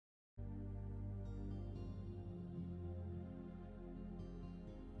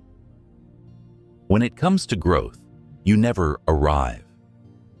When it comes to growth, you never arrive.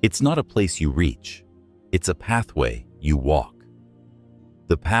 It's not a place you reach. It's a pathway you walk.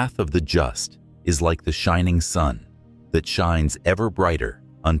 The path of the just is like the shining sun that shines ever brighter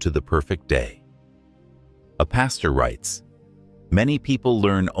unto the perfect day. A pastor writes, "Many people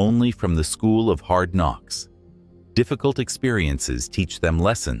learn only from the school of hard knocks. Difficult experiences teach them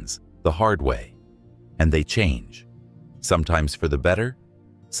lessons the hard way, and they change, sometimes for the better,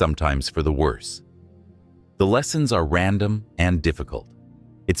 sometimes for the worse. The lessons are random and difficult.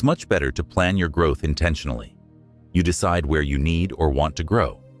 It's much better to plan your growth intentionally. You decide where you need or want to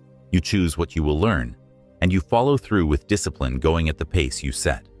grow. You choose what you will learn, and you follow through with discipline, going at the pace you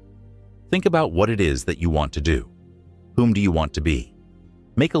set. Think about what it is that you want to do. Whom do you want to be?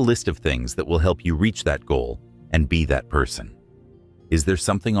 Make a list of things that will help you reach that goal and be that person. Is there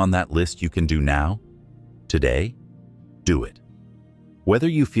something on that list you can do now? Today? Do it. Whether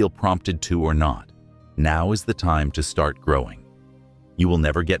you feel prompted to or not, now is the time to start growing. You will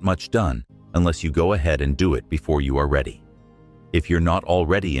never get much done unless you go ahead and do it before you are ready. If you're not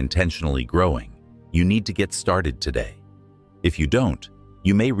already intentionally growing, you need to get started today. If you don't,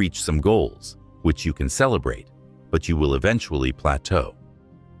 you may reach some goals, which you can celebrate, but you will eventually plateau.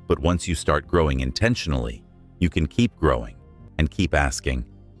 But once you start growing intentionally, you can keep growing and keep asking,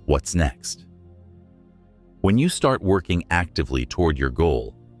 what's next? When you start working actively toward your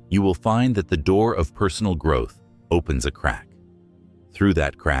goal, you will find that the door of personal growth opens a crack. Through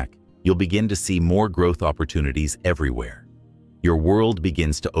that crack, you'll begin to see more growth opportunities everywhere. Your world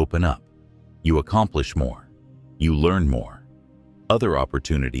begins to open up. You accomplish more. You learn more. Other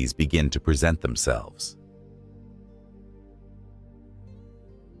opportunities begin to present themselves.